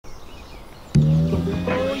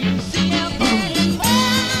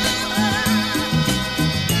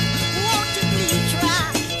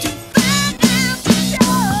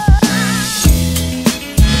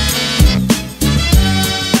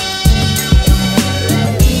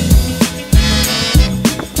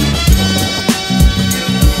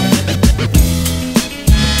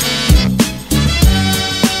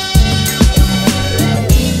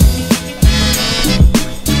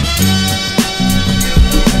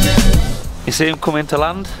You see him coming to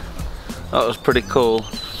land? That was pretty cool.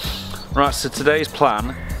 Right, so today's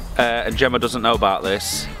plan, and Gemma doesn't know about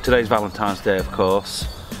this, today's Valentine's Day of course.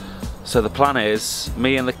 So the plan is,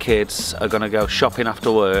 me and the kids are gonna go shopping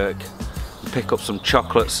after work, and pick up some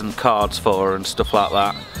chocolates and cards for her and stuff like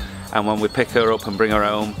that. And when we pick her up and bring her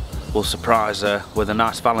home, we'll surprise her with a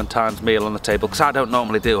nice Valentine's meal on the table, because I don't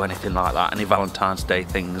normally do anything like that, any Valentine's Day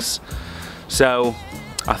things. So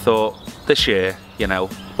I thought this year, you know,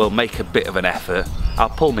 we'll make a bit of an effort. I'll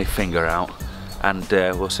pull my finger out and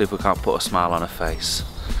we'll see if we can't put a smile on her face.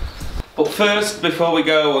 But first, before we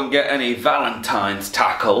go and get any Valentine's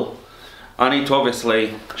tackle, I need to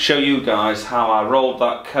obviously show you guys how I rolled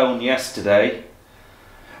that cone yesterday.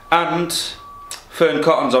 And Fern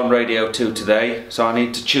Cotton's on Radio 2 today, so I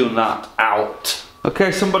need to tune that out.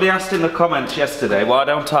 Okay, somebody asked in the comments yesterday, why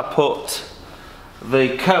don't I put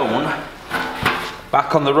the cone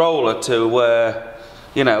back on the roller to,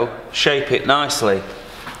 you know, shape it nicely?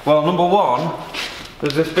 Well, number one,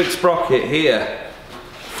 there's this big sprocket here,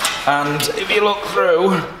 and if you look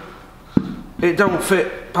through, it don't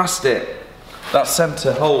fit past it. That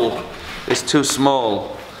centre hole is too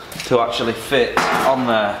small to actually fit on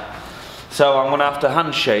there. So I'm going to have to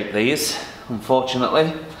hand shape these,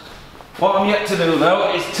 unfortunately. What I'm yet to do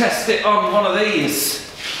though is test it on one of these.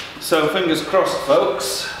 So fingers crossed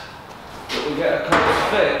folks, that we get a close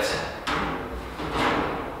fit.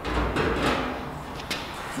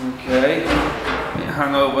 Okay,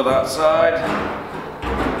 hang over that side.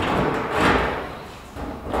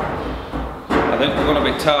 I think we're going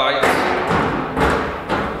to be tight.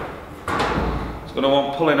 It's going to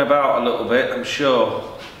want pulling about a little bit, I'm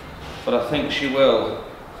sure. But I think she will.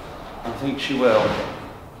 I think she will.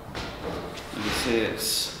 You can see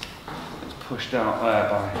it's pushed out there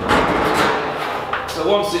by. So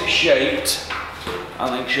once it's shaped, I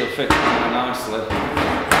think she'll fit really nicely.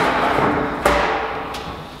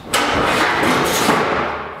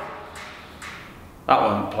 That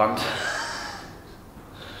wasn't planned.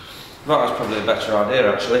 That was probably a better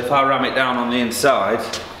idea actually. If I ram it down on the inside,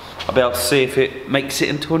 I'll be able to see if it makes it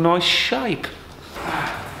into a nice shape.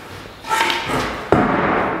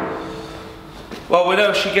 Well, we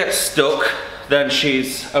know if she gets stuck, then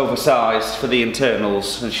she's oversized for the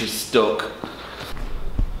internals and she's stuck.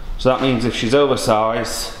 So that means if she's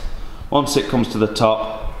oversized, once it comes to the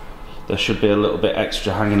top, there should be a little bit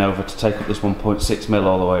extra hanging over to take up this 1.6mm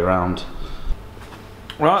all the way around.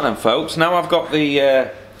 Right then folks, now I've got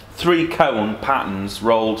the 3 cone patterns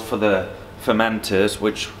rolled for the fermenters,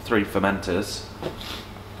 which 3 fermenters.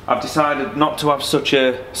 I've decided not to have such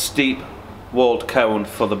a steep walled cone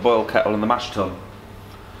for the boil kettle and the mash tun.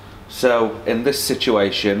 So in this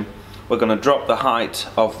situation, we're going to drop the height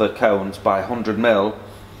of the cones by 100mm,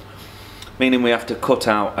 meaning we have to cut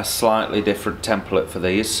out a slightly different template for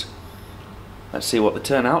these. Let's see what they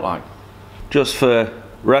turn out like. Just for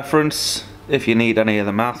reference, if you need any of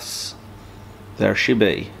the maths, there she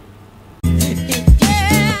be.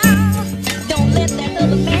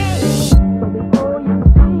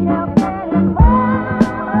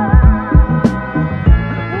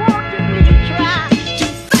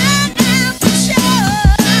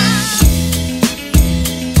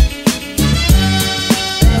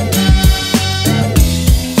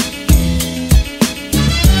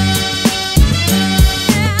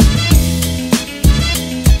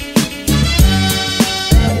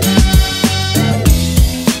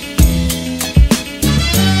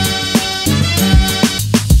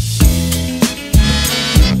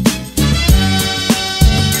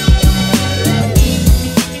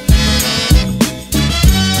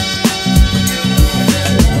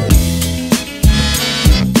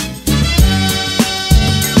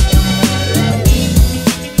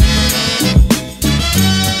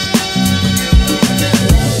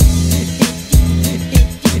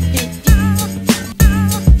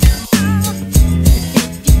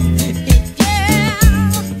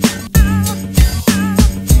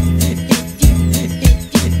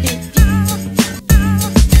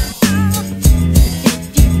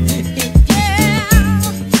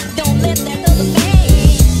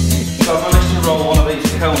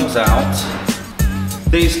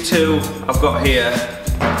 These 2 I've got here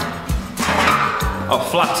are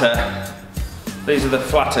flatter. These are the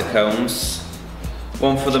flatter cones.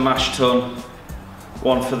 One for the mash tun,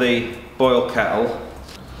 one for the boil kettle.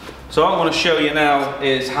 So what I want to show you now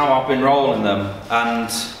is how I've been rolling them,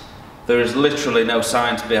 and there is literally no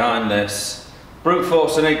science behind this. Brute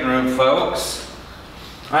force and ignorant folks.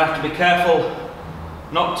 I have to be careful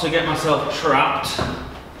not to get myself trapped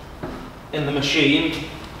in the machine.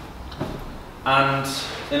 And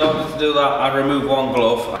in order to do that, I remove one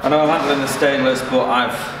glove. I know I'm handling the stainless, but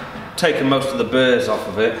I've taken most of the burrs off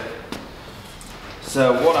of it.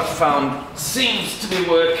 So what I've found seems to be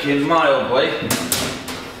working mildly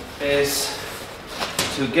is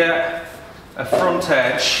to get a front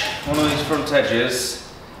edge, one of these front edges,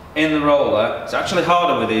 in the roller. It's actually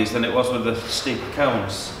harder with these than it was with the steeper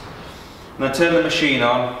cones. And then turn the machine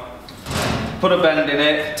on, put a bend in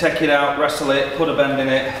it, take it out, wrestle it, put a bend in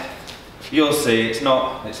it. You'll see, it's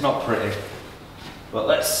not pretty. But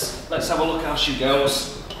let's have a look how she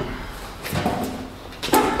goes.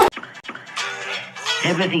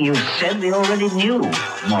 Everything you said we already knew,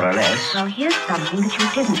 more or less. Well, here's something that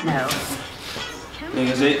you didn't know.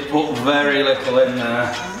 Because it put very little in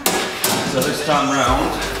there. So this time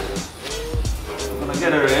round, I'm going to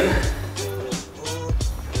get her in.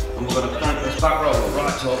 And we're going to crank this back roller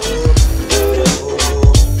right up.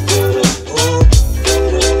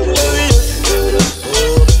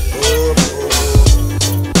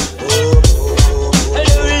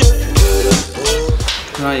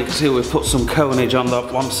 Now you can see we've put some coneage on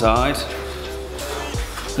that one side.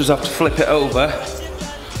 Just have to flip it over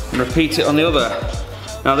and repeat it on the other.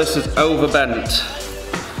 Now this is overbent,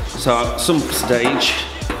 so at some stage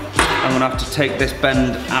I'm going to have to take this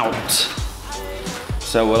bend out.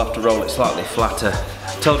 So we'll have to roll it slightly flatter.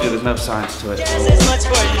 I told you there's no science to it.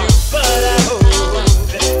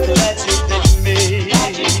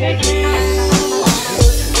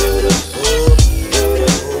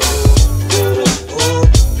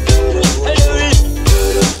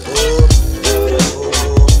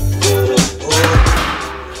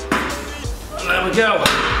 Go.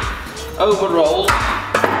 Overrolled,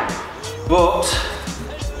 but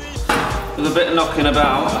with a bit of knocking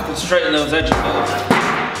about I can straighten those edges up.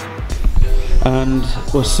 And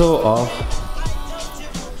we're sort of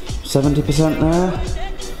 70% there.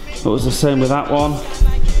 It was the same with that one,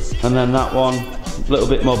 and then that one, a little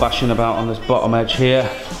bit more bashing about on this bottom edge here,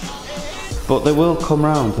 but they will come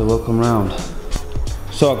round, they will come round.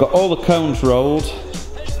 So I've got all the cones rolled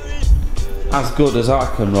as good as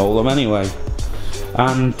I can roll them anyway.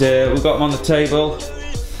 And we've got them on the table,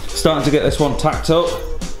 starting to get this one tacked up.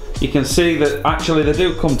 You can see that actually they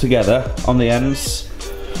do come together on the ends.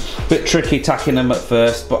 Bit tricky tacking them at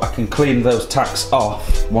first, but I can clean those tacks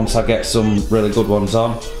off once I get some really good ones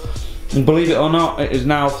on. And believe it or not, it is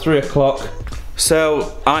now 3 o'clock.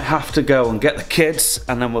 So I have to go and get the kids,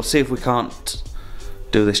 and then we'll see if we can't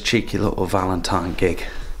do this cheeky little Valentine gig.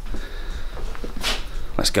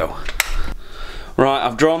 Let's go. Right,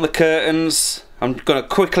 I've drawn the curtains. I'm going to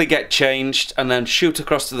quickly get changed and then shoot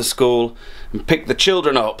across to the school and pick the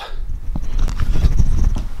children up.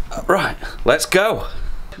 Right, let's go.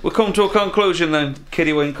 We'll come to a conclusion then,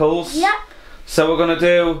 Kiddie Winkles. Yep. So we're going to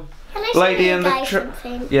do Lady and the Tramp.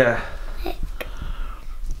 Yeah.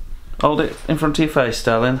 Hold it in front of your face,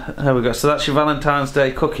 darling. There we go. So that's your Valentine's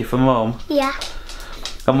Day cookie for Mum. Yeah.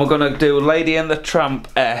 And we're going to do Lady and the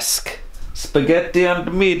Tramp-esque spaghetti and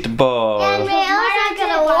meatball. And we're also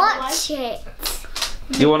going to watch it.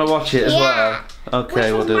 You want to watch it as well?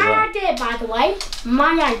 Okay, we'll do that. My idea, by the way.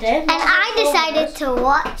 My idea. And I decided to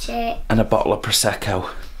watch it. And a bottle of Prosecco.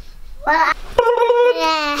 Well,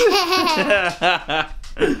 yeah.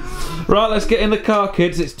 Right, let's get in the car,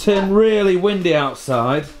 kids. It's turned really windy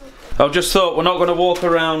outside. I've just thought we're not going to walk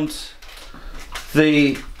around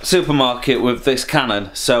the supermarket with this Canon,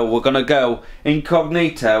 so we're going to go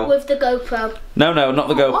incognito. With the GoPro. No, not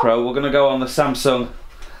the GoPro. We're going to go on the Samsung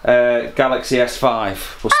Galaxy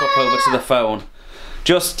S5. We'll swap over to the phone.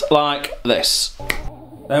 Just like this.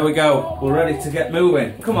 There we go. We're ready to get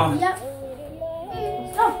moving. Come on. Yep.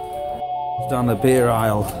 Down the beer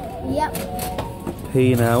aisle. Yep.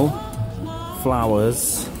 Pinot,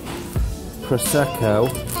 flowers, Prosecco.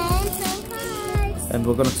 And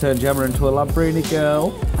we're going to turn Gemma into a Lambrini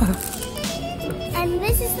girl. And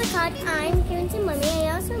this is the card I'm giving to Mummy.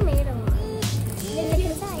 I also made a one. Then look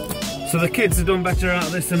inside. So the kids have done better out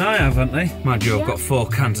of this than I have, haven't they? Mind you, I've got 4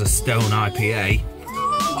 cans of Stone IPA.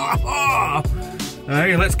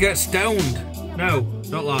 Hey, let's get stoned. No,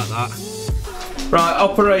 not like that. Right,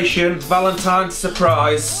 Operation Valentine's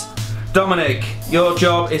Surprise. Dominic, your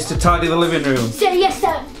job is to tidy the living room. Say yes,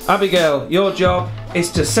 sir. Abigail, your job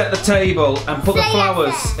is to set the table and put the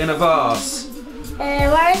flowers in a vase.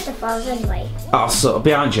 Where is the flowers anyway? I'll sort of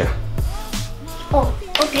behind you. Oh,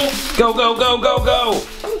 okay. Go, go, go, go, go!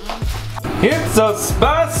 It's a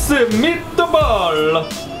spicy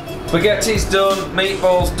meatball! Spaghetti's done,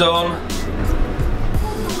 meatball's done.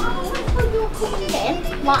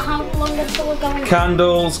 How long until we're going?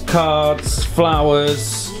 Candles, cards,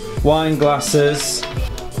 flowers, wine glasses.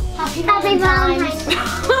 Happy Valentine's.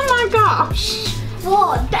 Oh my gosh!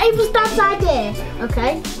 What? It was Dad's idea.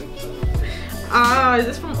 Okay. Ah, is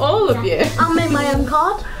this from all of you? I'll make my own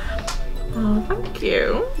card. Oh, thank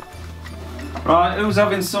you. Right, who's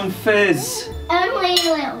having some fizz? Only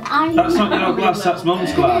little. That's not your glass, that's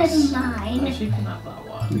Mum's glass. Mine. She can have that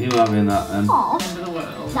one. You having that then? Aw. End of the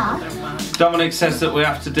world. Dad. I don't mind. Dominic says that we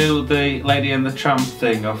have to do the Lady and the Tramp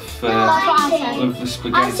thing of That's what I said. with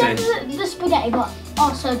the I said spaghetti. the spaghetti, but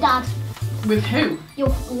also Dad, With who?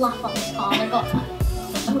 you'll laugh at this card. I got.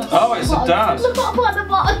 Oh, it's a dad. Look what I put at the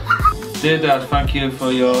bottom. Dear Dad, thank you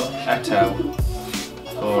for your eto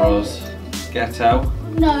for us. Ghetto.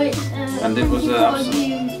 No, it's. And it was thank you a for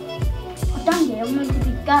you. Oh, dang it! I'm meant to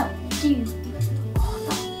be go.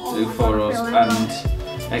 Do for us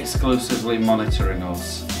and exclusively monitoring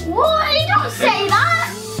us. What? You don't say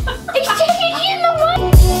that. He said you